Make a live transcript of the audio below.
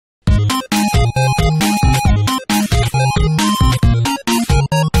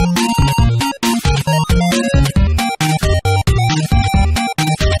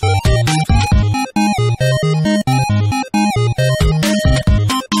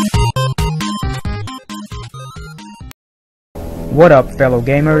What up, fellow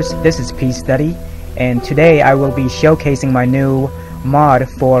gamers? This is P Study, and today I will be showcasing my new mod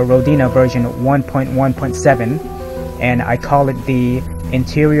for Rodina version 1.1.7, and I call it the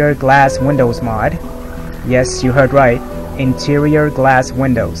Interior Glass Windows mod. Yes, you heard right, Interior Glass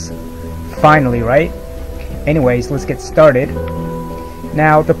Windows. Finally, right? Anyways, let's get started.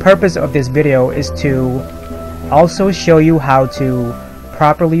 Now, the purpose of this video is to also show you how to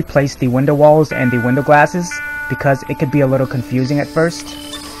properly place the window walls and the window glasses, because it could be a little confusing at first.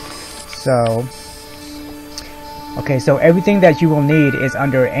 So everything that you will need is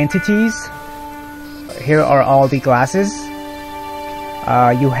under entities. Here are all the glasses.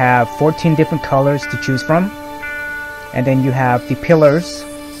 You have 14 different colors to choose from, and then you have the pillars,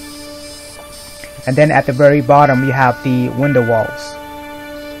 and then at the very bottom you have the window walls.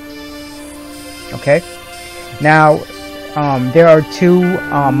 Okay, now there are two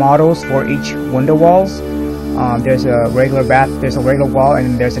models for each window walls. There's a regular wall,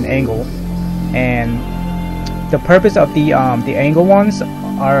 and there's an angle. And the purpose of the angle ones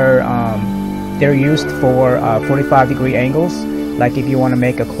are they're used for 45-degree angles. Like if you want to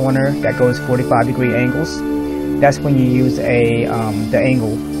make a corner that goes 45-degree angles, that's when you use the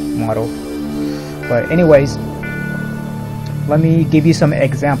angle model. But anyways, let me give you some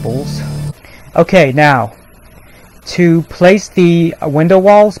examples. Okay, now to place the window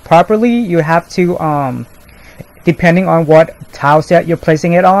walls properly, you have to depending on what tile set you're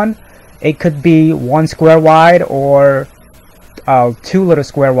placing it on, it could be 1 square wide, or 2 little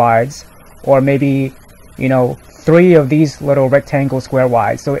square wides, or maybe 3 of these little rectangle square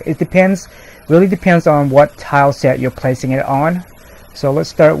wides. So it really depends on what tile set you're placing it on. So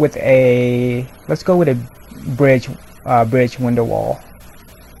let's go with a bridge window wall.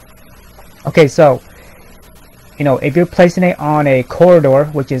 Okay, so if you're placing it on a corridor,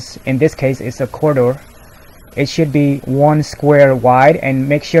 which is in this case it's a corridor, it should be 1 square wide, and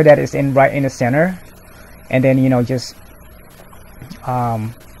make sure that it's right in the center, and then just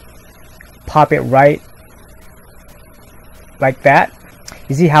pop it right like that.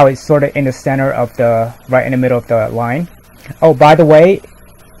 You see how it's sort of in the center of right in the middle of the line. Oh, by the way,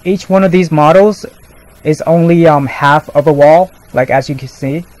 each one of these models is only half of a wall, like as you can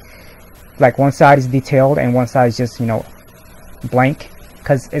see. Like one side is detailed and one side is just blank,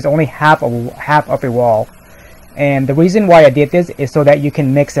 because it's only half of a wall. And the reason why I did this is so that you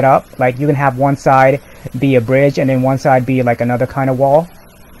can mix it up. Like you can have one side be a bridge and then one side be like another kind of wall.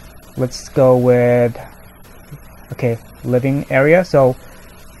 Let's go with living area. So,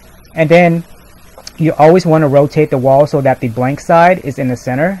 and then you always want to rotate the wall so that the blank side is in the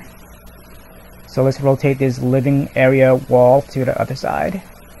center. So let's rotate this living area wall to the other side,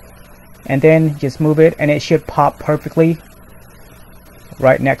 and then just move it, and it should pop perfectly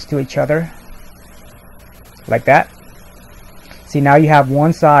right next to each other, like that. See, now you have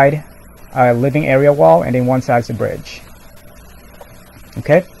one side living area wall, and then one side's a bridge.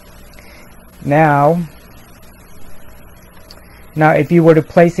 Okay, now if you were to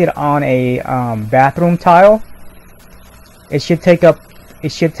place it on a bathroom tile, it should take up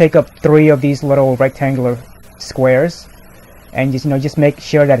 3 of these little rectangular squares, and just make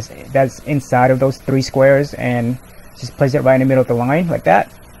sure that that's inside of those 3 squares, and just place it right in the middle of the line like that.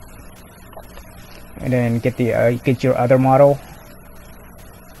 And then get your other model,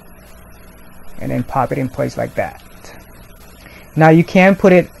 and then pop it in place like that. Now you can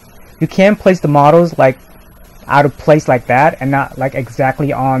place the models like out of place like that, and not like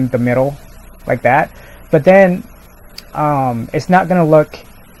exactly on the middle like that. But then it's not gonna look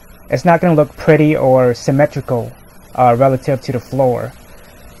pretty or symmetrical relative to the floor.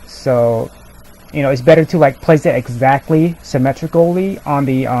 So it's better to like place it exactly symmetrically on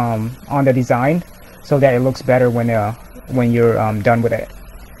the design, so that it looks better when you're done with it.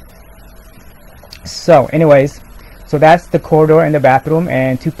 So anyways, so that's the corridor and the bathroom.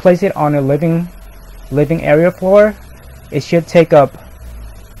 And to place it on a living area floor, it should take up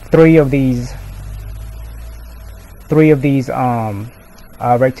 3 of these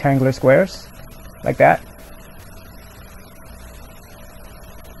rectangular squares like that.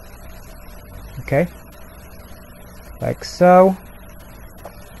 Okay, like so.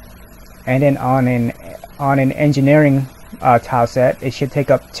 And then on an engineering tile set, it should take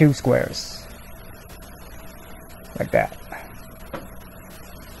up 2 squares like that.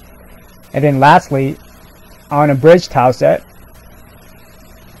 And then lastly, on a bridge tile set,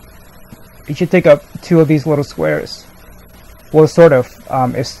 it should take up 2 of these little squares. Well, sort of.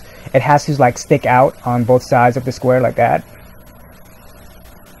 It has to like stick out on both sides of the square like that.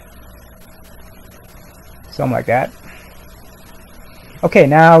 Something like that. Okay,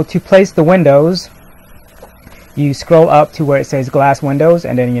 now to place the windows, you scroll up to where it says glass windows,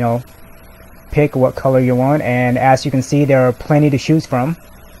 and then, you know, pick what color you want. And as you can see, there are plenty to choose from.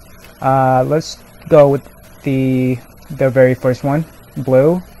 Let's go with the very first one,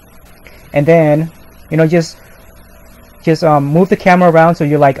 blue. And then, you know, just move the camera around so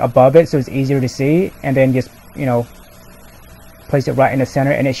you're like above it, so it's easier to see. And then just, you know, place it right in the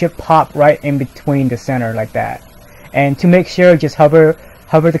center, and it should pop right in between the center like that. And to make sure, just hover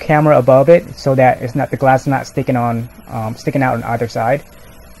the camera above it so that it's not, the glass is not sticking out on either side.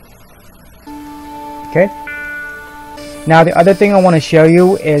 Okay. Now the other thing I want to show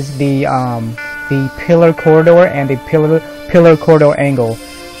you is the pillar corridor and the pillar corridor angle.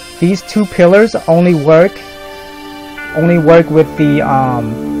 These two pillars only work with the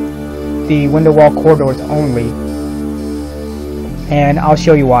window wall corridors only, and I'll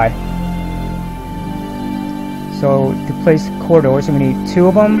show you why. So to place corridors, we need two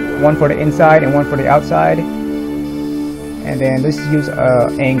of them, one for the inside and one for the outside. And then let's use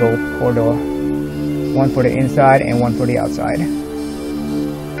an angle corridor, one for the inside and one for the outside.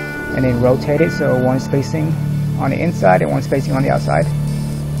 And then rotate it so one's facing on the inside and one's facing on the outside.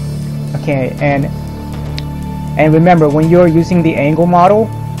 Okay, and remember, when you're using the angle model,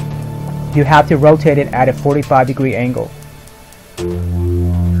 you have to rotate it at a 45-degree angle,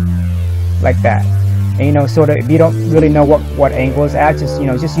 like that. And, you know, sort of, if you don't really know what angle is at, just, you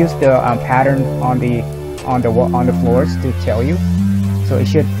know, just use the pattern on the floors to tell you. So it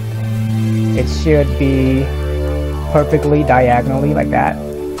should be perfectly diagonally like that.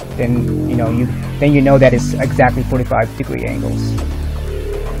 Then, you know, that it's exactly 45-degree angles.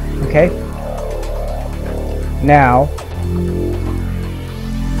 Okay. Now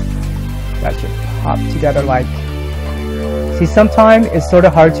that should pop together like. See, sometimes it's sort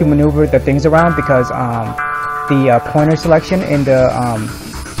of hard to maneuver the things around because the pointer selection in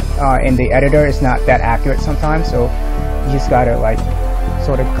the editor is not that accurate sometimes. So you just gotta like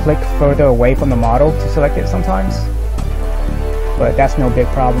sort of click further away from the model to select it sometimes. But that's no big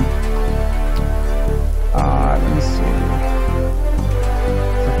problem. Let me see.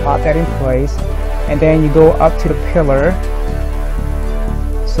 So pop that in place, and then you go up to the pillar.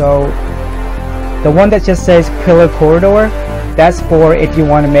 So the one that just says pillar corridor, that's for if you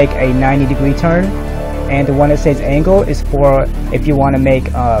want to make a 90-degree turn, and the one that says angle is for if you want to make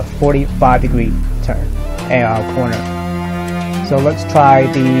a 45-degree turn and corner. So let's try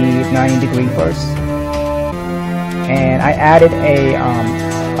the 90-degree first. And I added a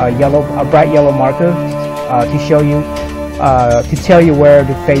bright yellow marker to show you, to tell you where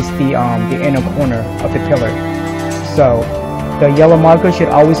to face the inner corner of the pillar. So the yellow marker should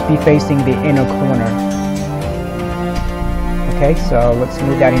always be facing the inner corner. Okay, so let's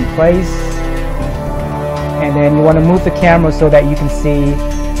move that in place. And then you want to move the camera so that you can see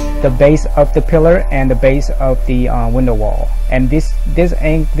the base of the pillar and the base of the window wall. And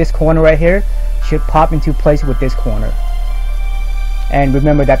this corner right here should pop into place with this corner. And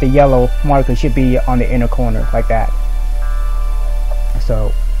remember that the yellow marker should be on the inner corner like that.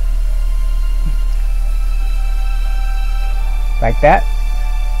 So like that.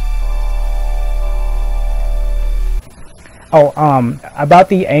 Oh, about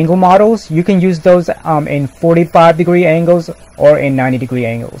the angle models, you can use those in 45-degree angles or in 90-degree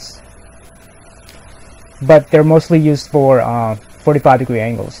angles. But they're mostly used for 45-degree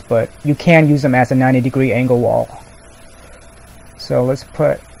angles, but you can use them as a 90-degree angle wall. So let's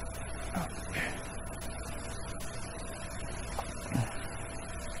put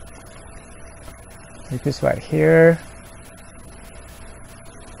this right here.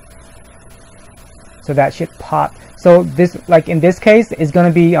 So that should pop. So this, like in this case, is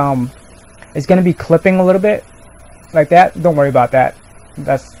gonna be clipping a little bit like that. Don't worry about that.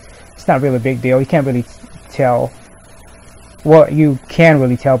 It's not really a big deal. You can't really tell. Well, you can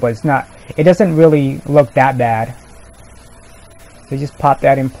really tell, but it doesn't really look that bad. So just pop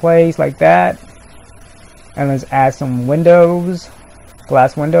that in place like that, and let's add some windows,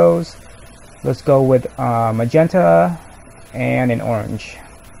 glass windows. Let's go with magenta and an orange.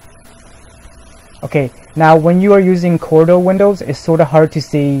 Okay, now when you are using corridor windows, it's sort of hard to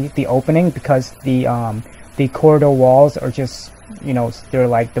see the opening because the corridor walls are just, you know, they're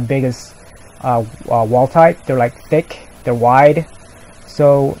like the biggest wall type. They're like thick, they're wide.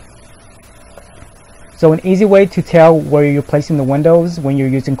 So an easy way to tell where you're placing the windows when you're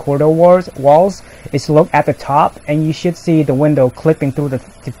using corridor walls is to look at the top, and you should see the window clipping through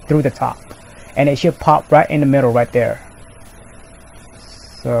the top, and it should pop right in the middle right there.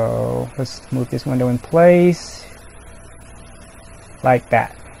 So let's move this window in place like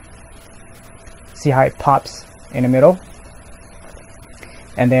that. See how it pops in the middle?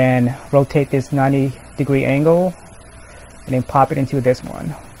 and then rotate this 90-degree angle, and then pop it into this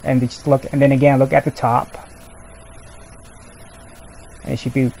one, and just look, and then again look at the top, and it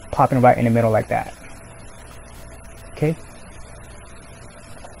should be popping right in the middle like that. Okay,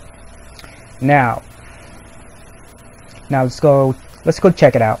 now let's go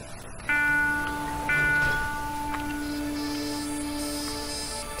check it out.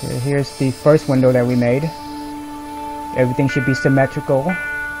 Okay, here's the first window that we made. Everything should be symmetrical.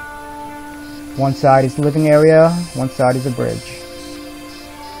 One side is living area, one side is a bridge.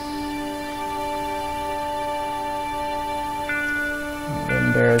 And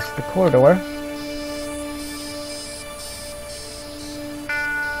then there's the corridor.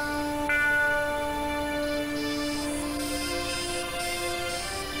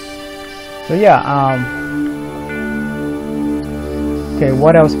 So yeah, okay,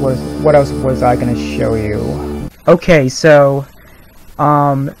 what else was I gonna show you? Okay, so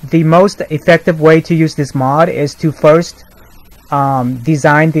the most effective way to use this mod is to first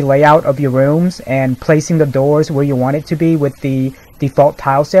design the layout of your rooms and placing the doors where you want it to be with the default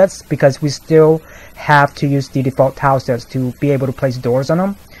tile sets, because we still have to use the default tile sets to be able to place doors on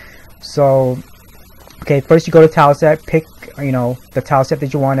them. So okay, first you go to tile set, pick the tile set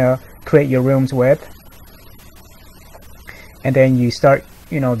that you want to create your rooms with, and then you start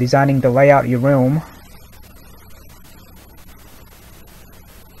designing the layout of your room.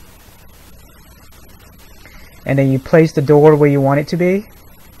 And then you place the door where you want it to be.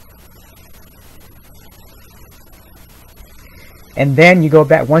 And then you go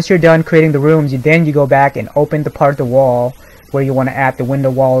back, once you're done creating the rooms, you go back and open the part of the wall where you want to add the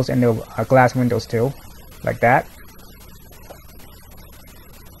window walls and the glass windows to, like that.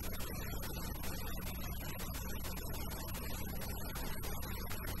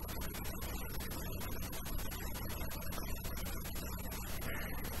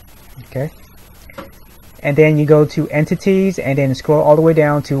 Okay. And then you go to entities and then scroll all the way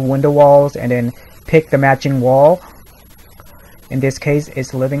down to window walls and then pick the matching wall. In this case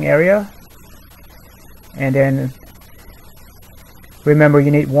it's living area. And then remember,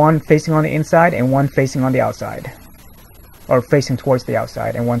 you need one facing on the inside and one facing on the outside, or facing towards the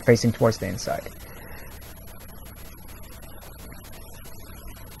outside and one facing towards the inside,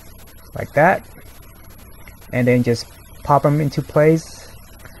 like that. And then just pop them into place,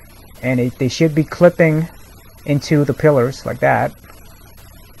 and they should be clipping into the pillars like that.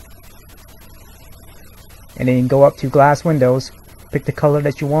 And then you go up to glass windows, pick the color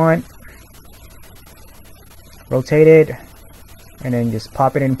that you want, rotate it, and then just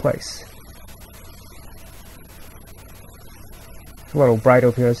pop it in place. It's a little bright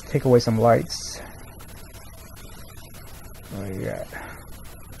over here. Let's take away some lights. Where you at?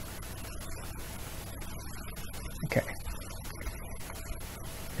 Okay,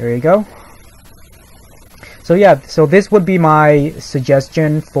 there you go. So yeah, so this would be my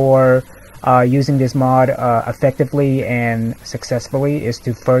suggestion for using this mod effectively and successfully, is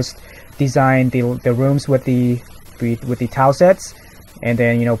to first design the rooms with the tile sets, and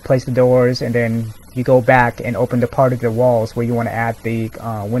then place the doors, and then you go back and open the part of the walls where you want to add the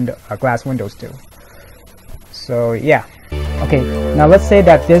glass windows to. So yeah. Okay, now let's say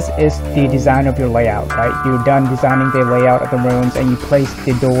that this is the design of your layout, right? You're done designing the layout of the rooms and you place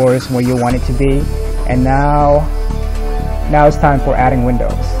the doors where you want it to be, and now it's time for adding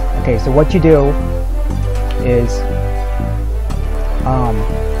windows. Okay, so what you do is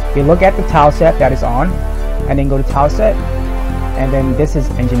you look at the tile set that is on, and then go to tile set, and then this is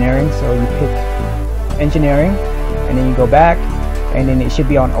engineering, so you pick engineering, and then you go back, and then it should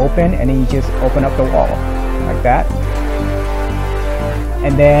be on open, and then you just open up the wall like that.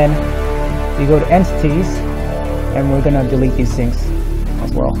 And then you go to entities, and we're gonna delete these things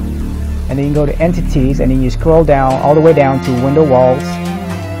as well. And then you go to entities, and then you scroll down all the way down to window walls,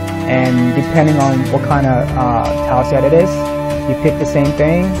 and depending on what kind of tile set it is, you pick the same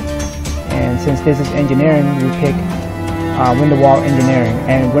thing. And since this is engineering, we pick window wall engineering,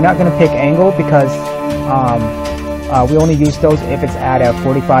 and we're not gonna pick angle because we only use those if it's at a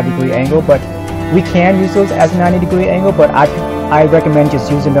 45-degree angle, but we can use those as 90-degree angle, but I recommend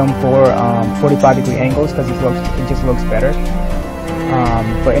just using them for 45-degree angles because it just looks better.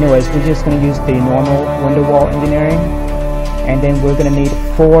 But anyways, we're just going to use the normal window wall engineering, and then we're going to need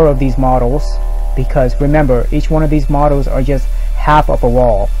 4 of these models, because remember, each one of these models are just half of a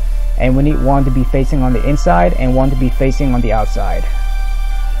wall, and we need one to be facing on the inside and one to be facing on the outside.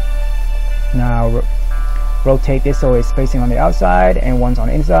 Now rotate this so it's facing on the outside and one's on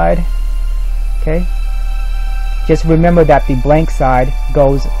the inside. Okay, just remember that the blank side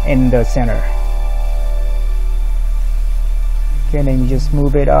goes in the center. Okay, and then you just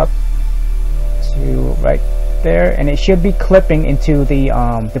move it up to right there, and it should be clipping into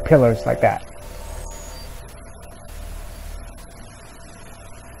the pillars like that.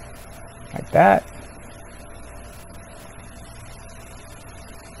 Like that.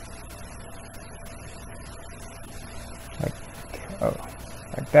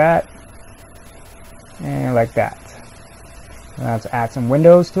 Like that. And like that. Now let's add some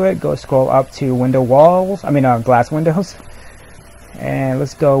windows to it. Go scroll up to window walls. Glass windows. And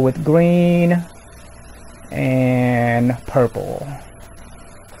let's go with green and purple.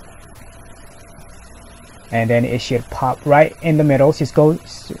 And then it should pop right in the middle. Just go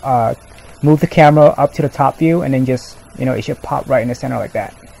move the camera up to the top view, and then just, it should pop right in the center like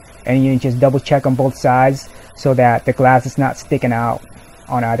that. And you just double check on both sides so that the glass is not sticking out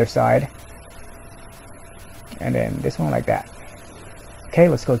on either side. And then this one like that. Okay,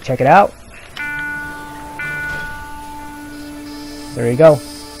 let's go check it out. There you go.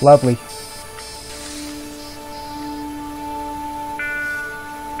 Lovely.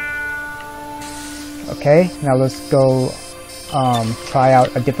 Okay, now let's go try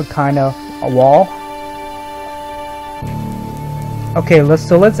out a different kind of a wall. Okay,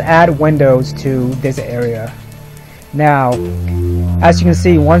 let's add windows to this area. Now, as you can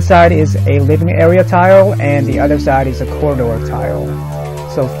see, one side is a living area tile and the other side is a corridor tile.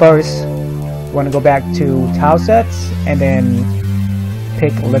 So first, we want to go back to tile sets and then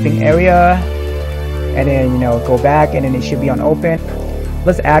pick living area, and then go back, and then it should be on open.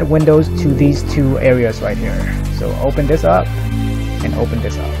 Let's add windows to these two areas right here. So open this up and open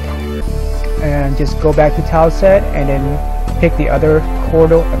this up, and just go back to tile set and then pick the other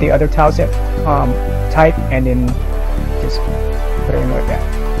corridor, the other tile set type, and then just put it in like that.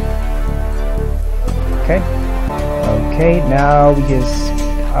 Okay, now we just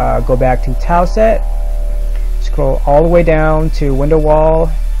go back to tile set, scroll all the way down to window wall,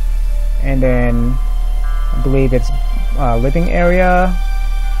 and then I believe it's living area.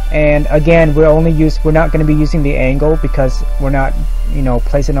 And again, we're not going to be using the angle because we're not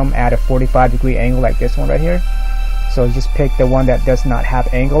placing them at a 45-degree angle like this one right here. So just pick the one that does not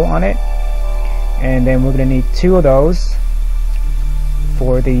have angle on it, and then we're going to need 2 of those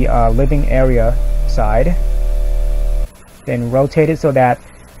for the living area side. Then rotate it so that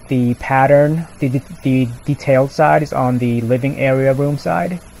the pattern, the detailed side is on the living area room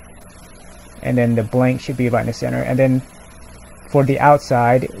side, and then the blank should be right in the center. And then for the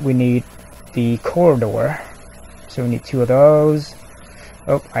outside, we need the corridor, so we need 2 of those.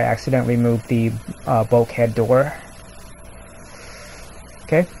 Oh, I accidentally moved the bulkhead door.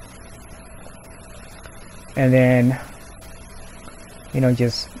 Okay, and then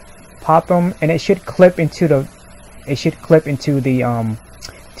just pop them, and it should clip into the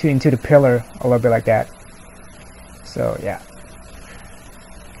into the pillar a little bit like that. So yeah,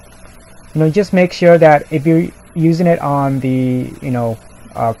 just make sure that if you're using it on the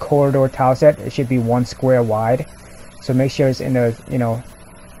corridor tile set, it should be 1 square wide. So make sure it's in the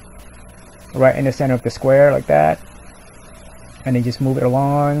right in the center of the square like that, and then just move it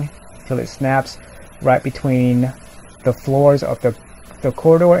along till it snaps right between the floors of the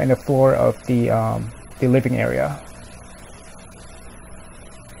corridor and the floor of the living area.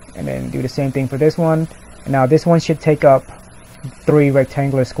 And then do the same thing for this one. And now this one should take up 3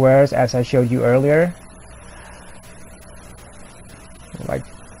 rectangular squares as I showed you earlier, like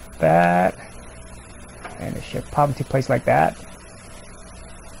that, and it should pop into place like that,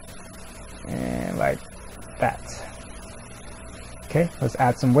 and like that. Okay, let's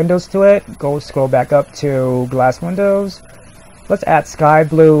add some windows to it. Go scroll back up to glass windows. Let's add sky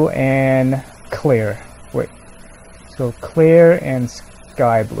blue and clear. Wait, so clear and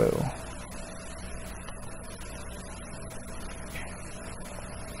sky blue.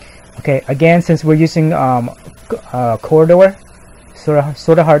 Okay, again, since we're using corridor,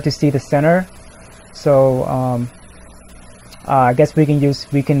 sort of hard to see the center, so I guess we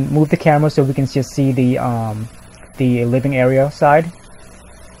can move the camera so we can just see the living area side,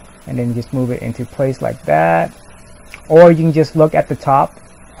 and then just move it into place like that. Or you can just look at the top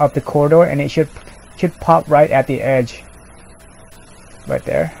of the corridor, and it should pop right at the edge right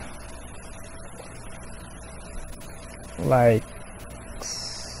there, like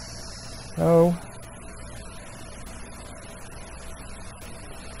so.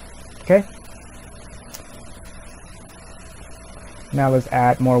 Okay, now let's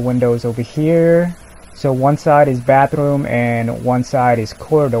add more windows over here. So one side is bathroom and one side is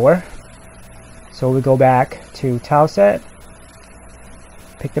corridor. So we go back to tile set,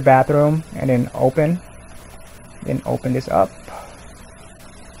 pick the bathroom, and then open this up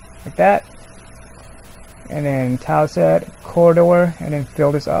like that, and then tile set, corridor and then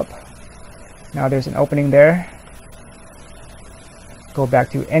fill this up. Now there's an opening there. Go back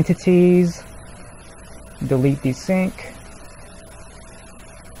to entities, delete the sink,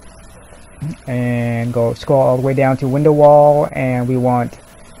 and go scroll all the way down to window wall, and we want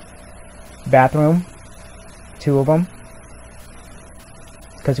bathroom, 2 of them,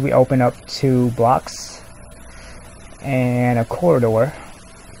 because we open up 2 blocks, and a corridor,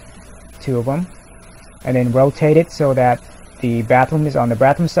 2 of them, and then rotate it so that the bathroom is on the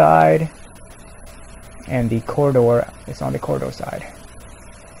bathroom side and the corridor is on the corridor side.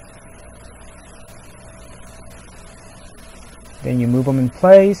 Then you move them in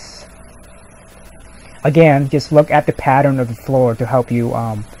place. Again, just look at the pattern of the floor to help you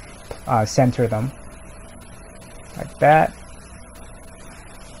center them. Like that.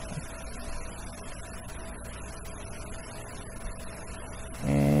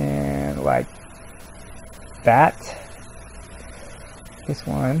 And like that. This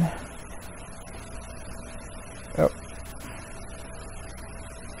one. Oh.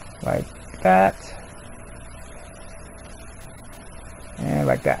 Like that. And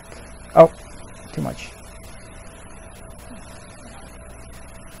like that. Oh, too much.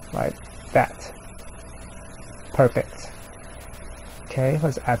 Like that. Perfect. Okay,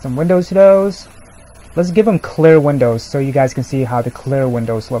 let's add some windows to those. Let's give them clear windows so you guys can see how the clear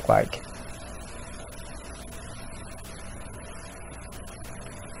windows look like.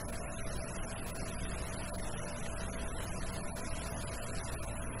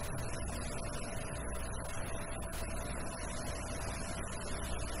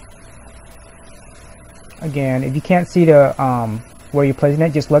 Again, if you can't see the where you're placing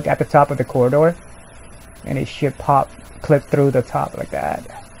it, just look at the top of the corridor and it should clip through the top like that.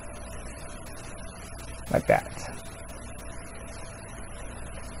 Like that.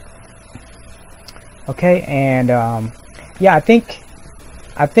 Okay, and yeah, I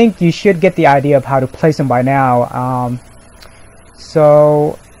think you should get the idea of how to place them by now.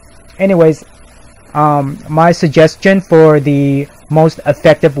 So anyways, my suggestion for the most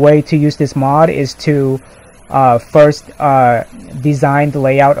effective way to use this mod is to first design the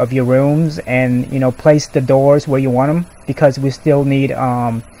layout of your rooms, and place the doors where you want them, because we still need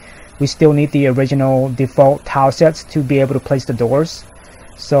the original default tile sets to be able to place the doors.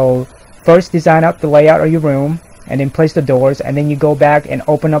 So first design up the layout of your room and then place the doors, and then you go back and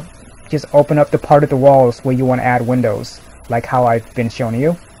just open up the part of the walls where you want to add windows, like how I've been showing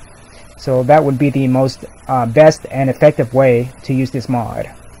you. So that would be the most best and effective way to use this mod.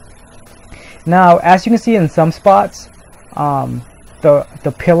 Now, as you can see in some spots,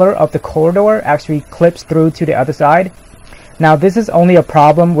 the pillar of the corridor actually clips through to the other side. Now, this is only a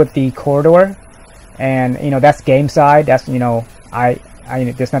problem with the corridor, and that's game side. That's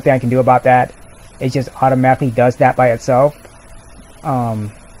there's nothing I can do about that. It just automatically does that by itself.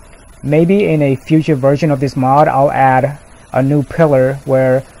 Maybe in a future version of this mod, I'll add a new pillar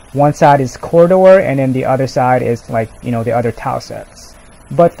where one side is corridor and then the other side is the other tile sets.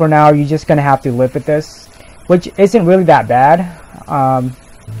 But for now, you're just gonna have to live with this, which isn't really that bad.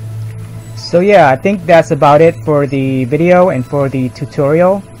 So yeah, I think that's about it for the video and for the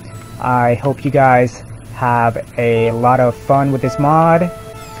tutorial. I hope you guys have a lot of fun with this mod.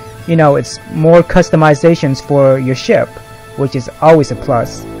 It's more customizations for your ship, which is always a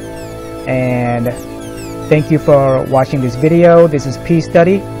plus. And thank you for watching this video. This is P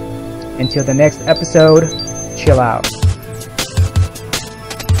Study. Until the next episode, chill out.